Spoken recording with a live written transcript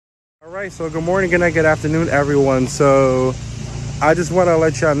All right, so good morning, good night, good afternoon, everyone. So I just want to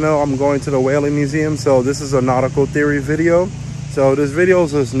let y'all know I'm going to the whaling museum. So this is a nautical theory video. So this video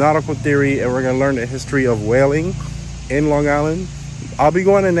is nautical theory, and we're going to learn the history of whaling in Long Island. I'll be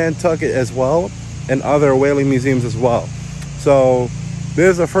going to Nantucket as well and other whaling museums as well. So this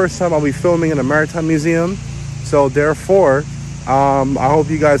is the first time I'll be filming in a maritime museum. So therefore, I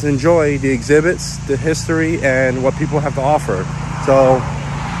hope you guys enjoy the exhibits, the history, and what people have to offer. So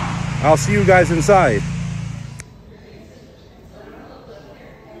I'll see you guys inside.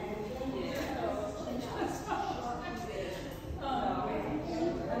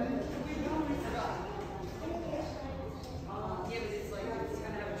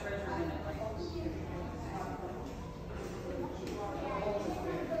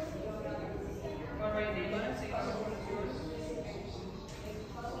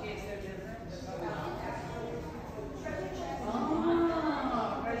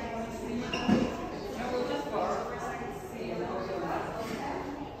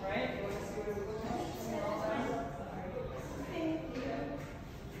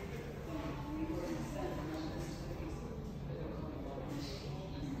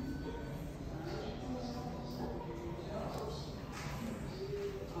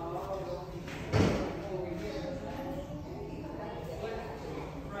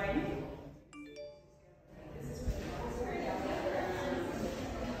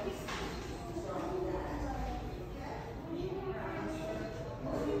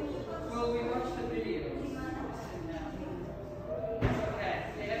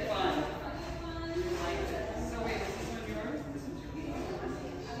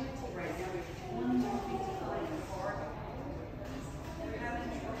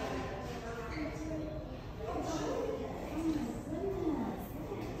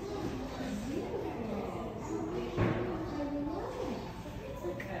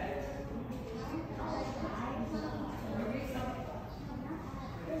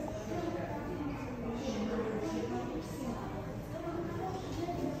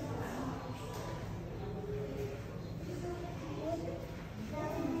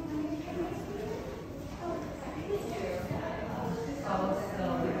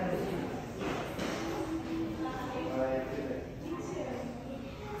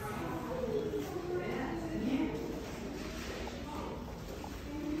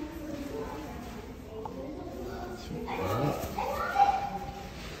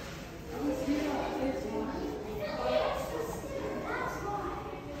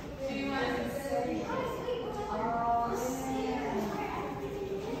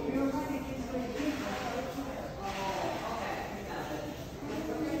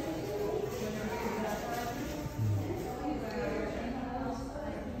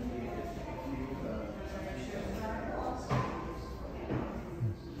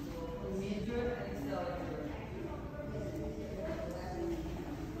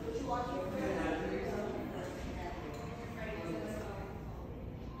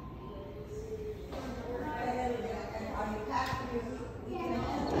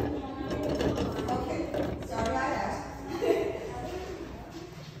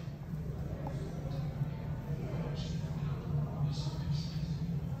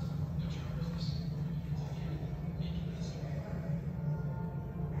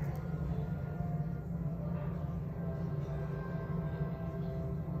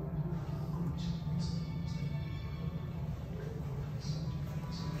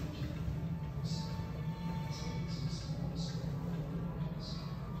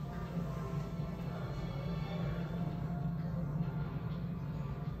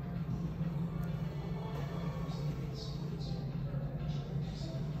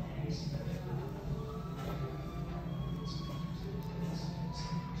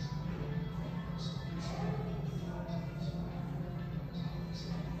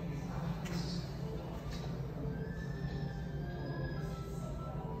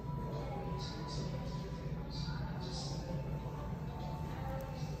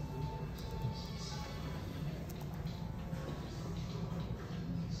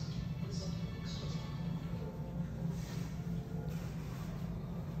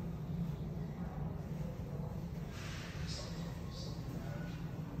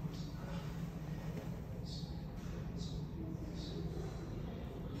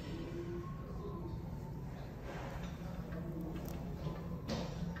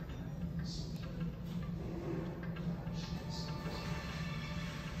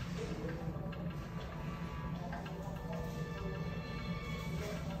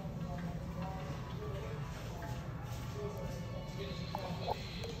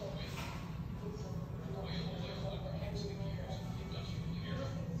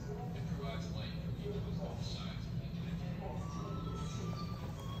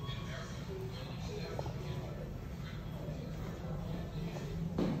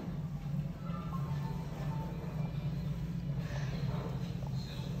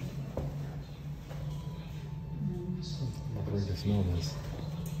 smell this.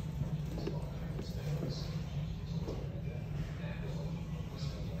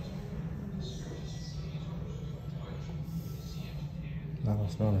 I don't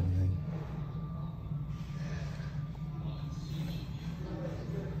smell anything.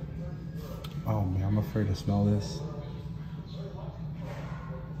 Oh man, I'm afraid to smell this.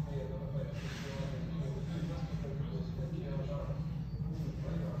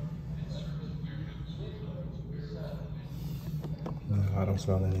 No, I don't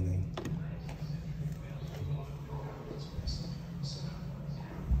smell anything.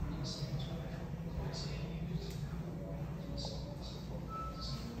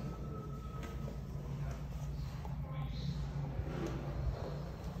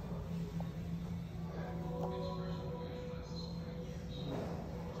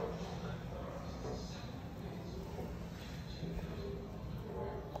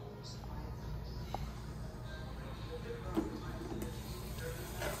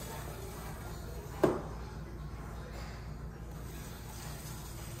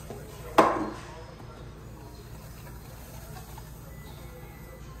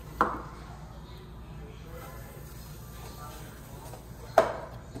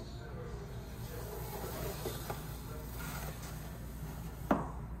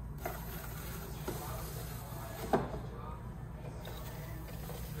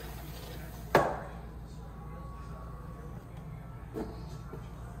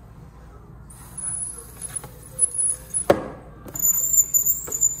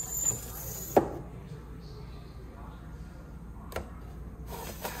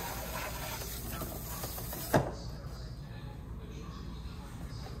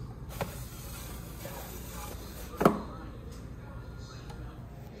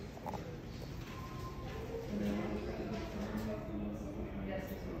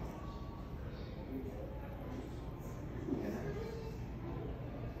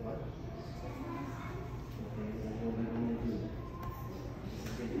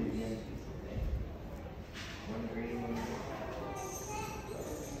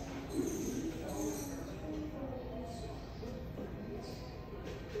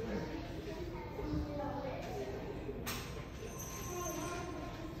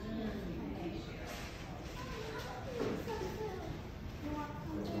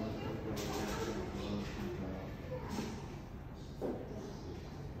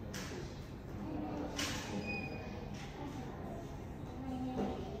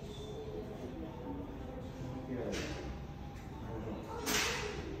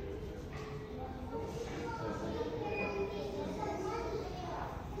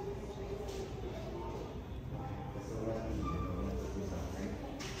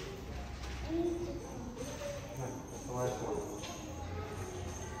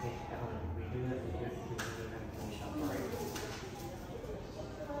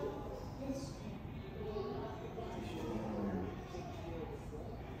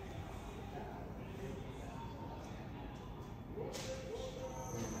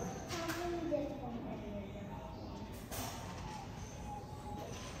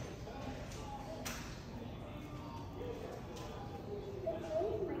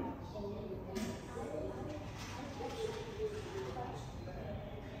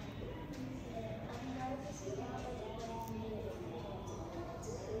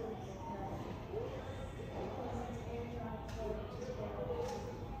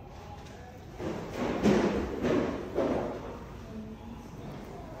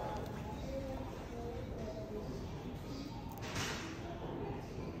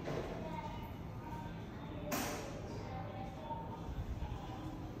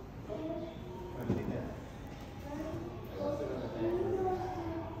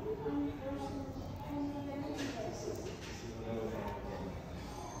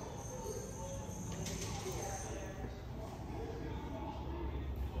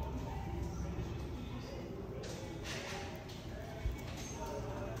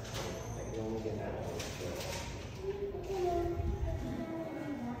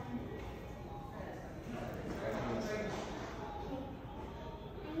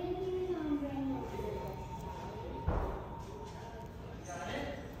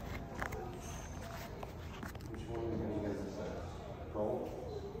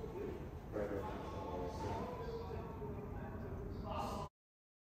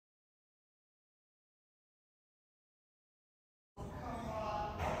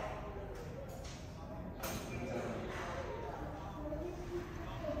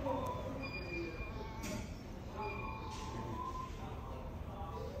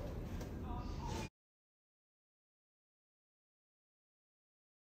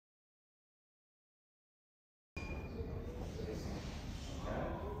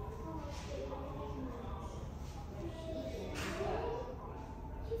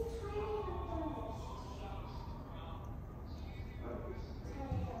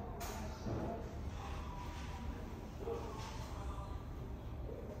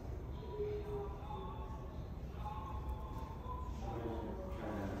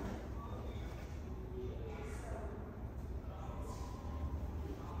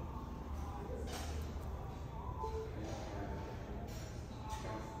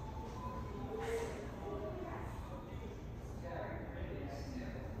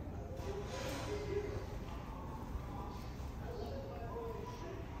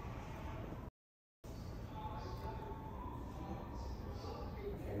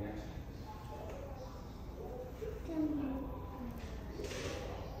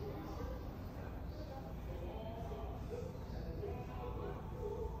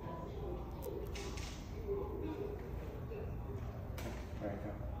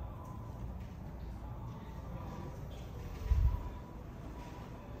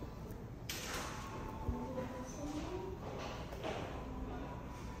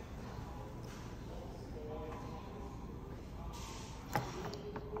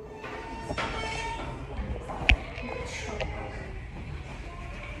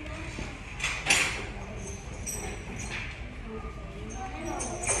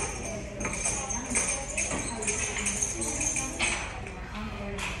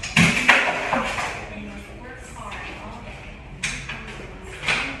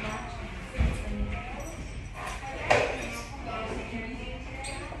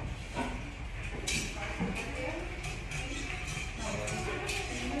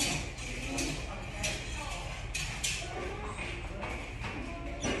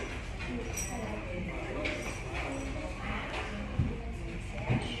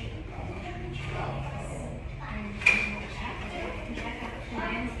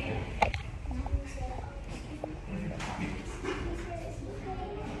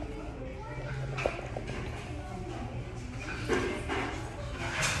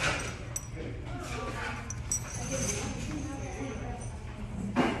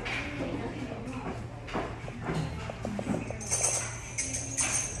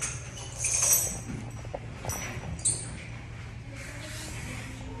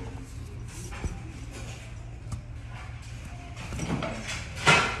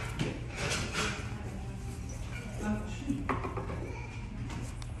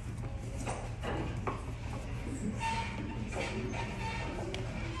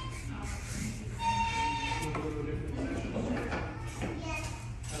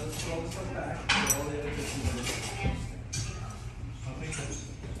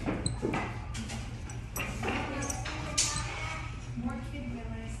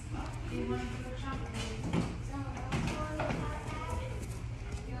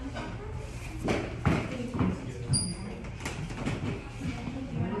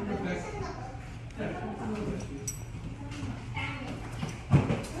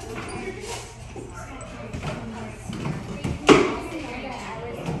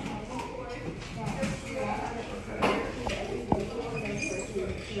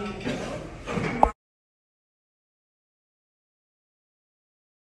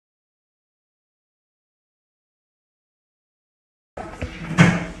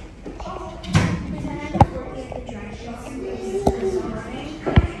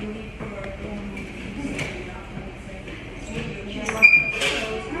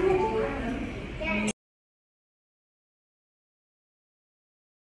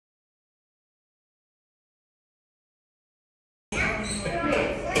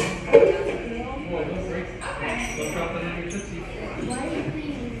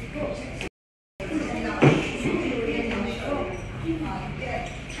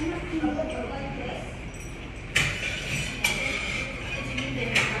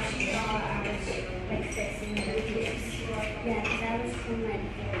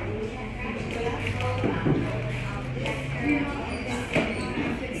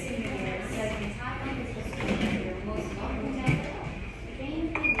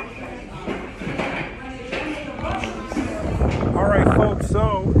 Alright folks,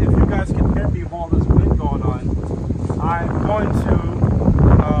 so if you guys can hear me while there's wind going on, I'm going to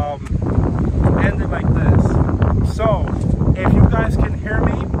end it like this. So if you guys can hear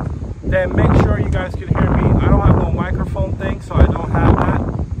me, then make sure you guys can hear me. I don't have no microphone thing, so I don't have that.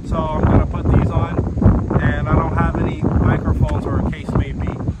 So I'm going to put these on, and I don't have any microphones, or a case may be.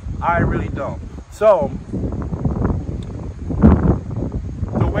 I really don't. So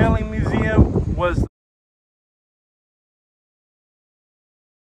the Whaling Museum was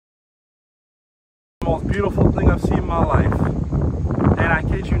most beautiful thing I've seen in my life, and I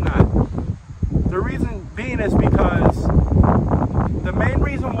kid you not. The reason being is because the main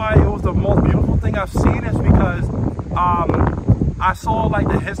reason why it was the most beautiful thing I've seen is because I saw like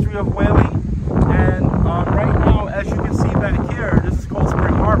the history of whaling, and right now, as you can see back here, this is called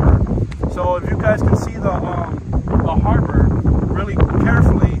Spring Harbor. So if you guys can see the harbor really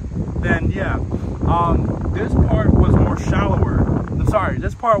carefully, then yeah, this part was more shallower. Sorry,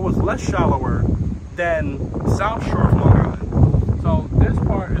 this part was less shallower than South Shore of Long Island. So this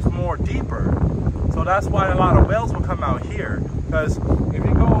part is more deeper. So that's why a lot of whales will come out here. Because if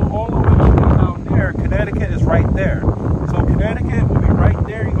you go all the way out there, Connecticut is right there. So Connecticut will be right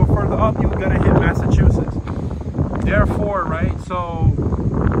there. You go further up, you're gonna hit Massachusetts. Therefore, right, so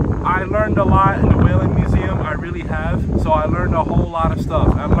I learned a lot in the Whaling Museum. I really have. So I learned a whole lot of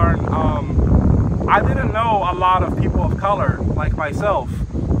stuff. I learned, I didn't know a lot of people of color like myself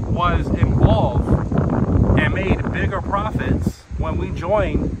was involved and made bigger profits when we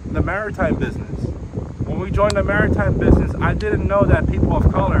joined the maritime business. When we joined the maritime business, I didn't know that people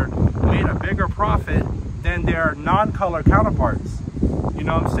of color made a bigger profit than their non-color counterparts. You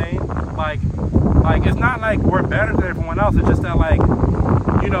know what I'm saying? Like it's not like we're better than everyone else. It's just that, like,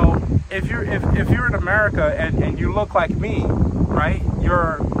 you know, if you're in America and you look like me, right?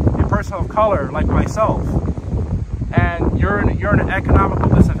 You're a person of color like myself, and you're in an economical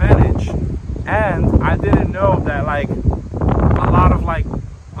disadvantage. And I didn't know that, like, a lot of like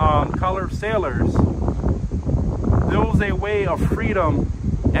colored sailors, there was a way of freedom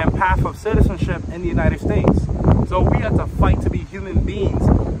and path of citizenship in the United States. So we had to fight to be human beings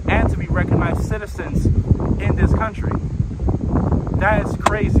and to be recognized citizens in this country. That is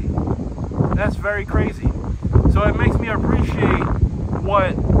crazy. That's very crazy. So it makes me appreciate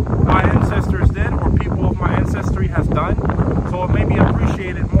what my ancestors did, or people of my ancestry has done. So it made me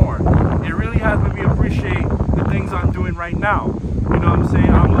appreciate it more. It really has made me appreciate the things I'm doing right now. You know what I'm saying?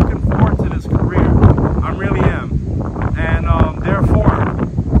 I'm looking forward to this career. I really am. And therefore,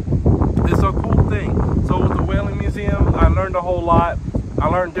 it's a cool thing. So with the Whaling Museum, I learned a whole lot. I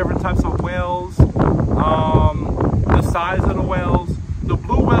learned different types of whales, the size of the whales. The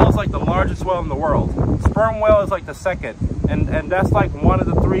blue whale is like the largest whale in the world. Sperm whale is like the second. And that's like one of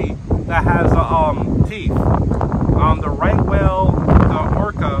the three that has teeth. The right whale, the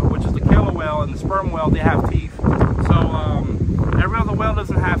orca, which is the killer whale, and the sperm whale, they have teeth. So every other whale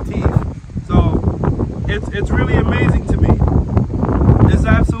doesn't have teeth. So it's really amazing to me. It's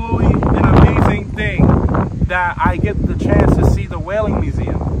absolutely an amazing thing that I get the chance to see the Whaling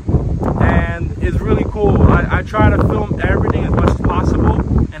Museum. And it's really cool. I try to film everything as much as possible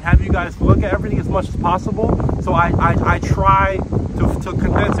and have you guys look at everything as much as possible. So I try to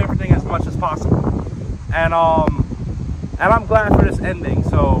condense everything as much as possible. And I'm glad for this ending.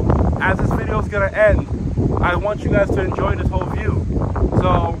 So as this video is gonna end, I want you guys to enjoy this whole view.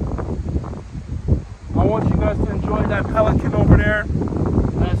 So I want you guys to enjoy that pelican over there,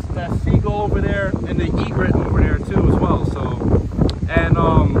 that seagull over there, and the egret over there too as well. So, and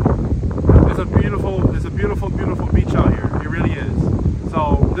it's a beautiful beach out here. It really is.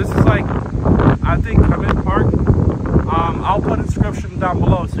 So this is like, I think Commit Park. I'll put a description down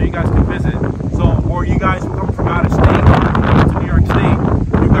below so you guys can visit. So, or you guys who come from out of state, to New York State,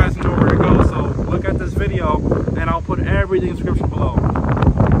 you guys know where to go. So look at this video, and I'll put everything in the description below.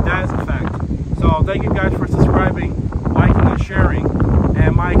 That is a fact. So thank you guys for subscribing, liking, and sharing.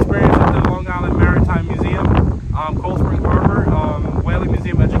 And my experience at the Long Island Maritime Museum, Cold Spring Harbor, Whaling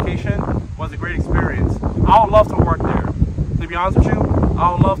Museum Education was a great experience. I would love to work there. To be honest with you,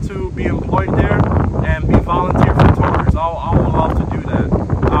 I would love to be employed there and be volunteer for tours. I would love to do that.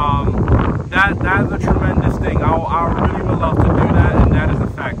 That's a tremendous thing. I really would love to do that, and that is a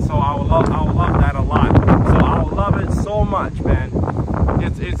fact. So I would love that a lot. So I would love it so much, man.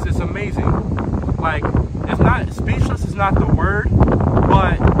 It's just amazing. Like, it's not, speechless is not the word,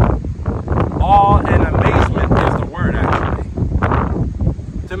 but awe and amazement is the word, actually,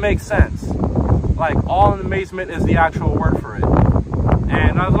 to make sense. Like, awe and amazement is the actual word for it.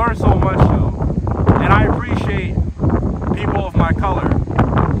 And I've learned so much, though. And I appreciate people of my color,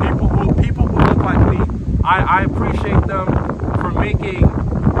 people who look like me. I appreciate them for making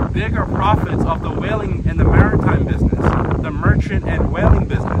bigger profits of the whaling and the maritime business, the merchant and whaling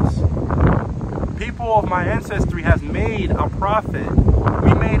business. People of my ancestry has made a profit.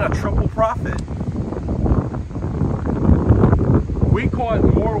 We made a triple profit. We caught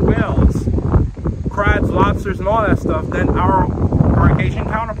more whales, crabs, lobsters, and all that stuff than our Caucasian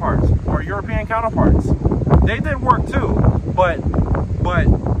counterparts or European counterparts. They did work too, but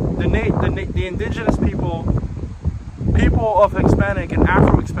the indigenous people of Hispanic and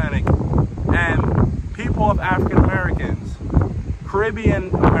Afro-Hispanic, and people of African Americans,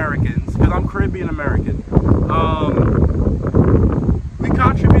 Caribbean Americans, because I'm Caribbean American, we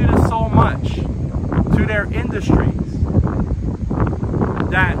contributed so much to their industries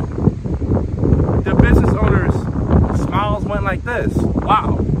that the business owners' smiles went like this.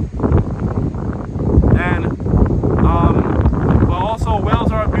 Wow. And but also,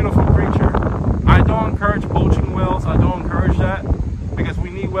 whales are a beautiful creature. I don't encourage poaching whales. I don't encourage that, because we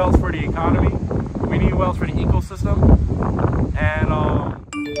need whales for the economy. We need whales for the ecosystem. And I'm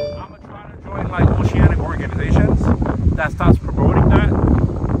gonna try to join like oceanic organizations that stops promoting that.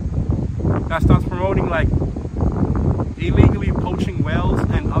 That stops promoting like illegally poaching whales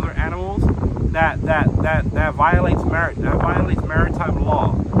and other animals that violates maritime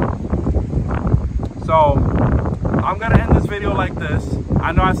law. So I'm gonna end this video like this.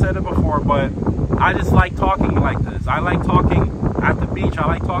 I know I said it before, but I just like talking like this. I like talking at the beach. I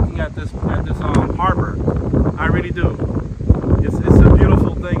like talking at this harbor. I really do. It's a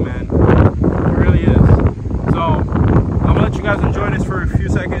beautiful thing, man. It really is. So I'm gonna let you guys enjoy this for a few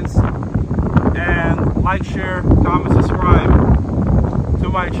seconds, and like, share, comment, subscribe to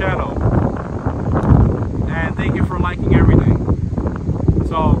my channel. And thank you for liking everything.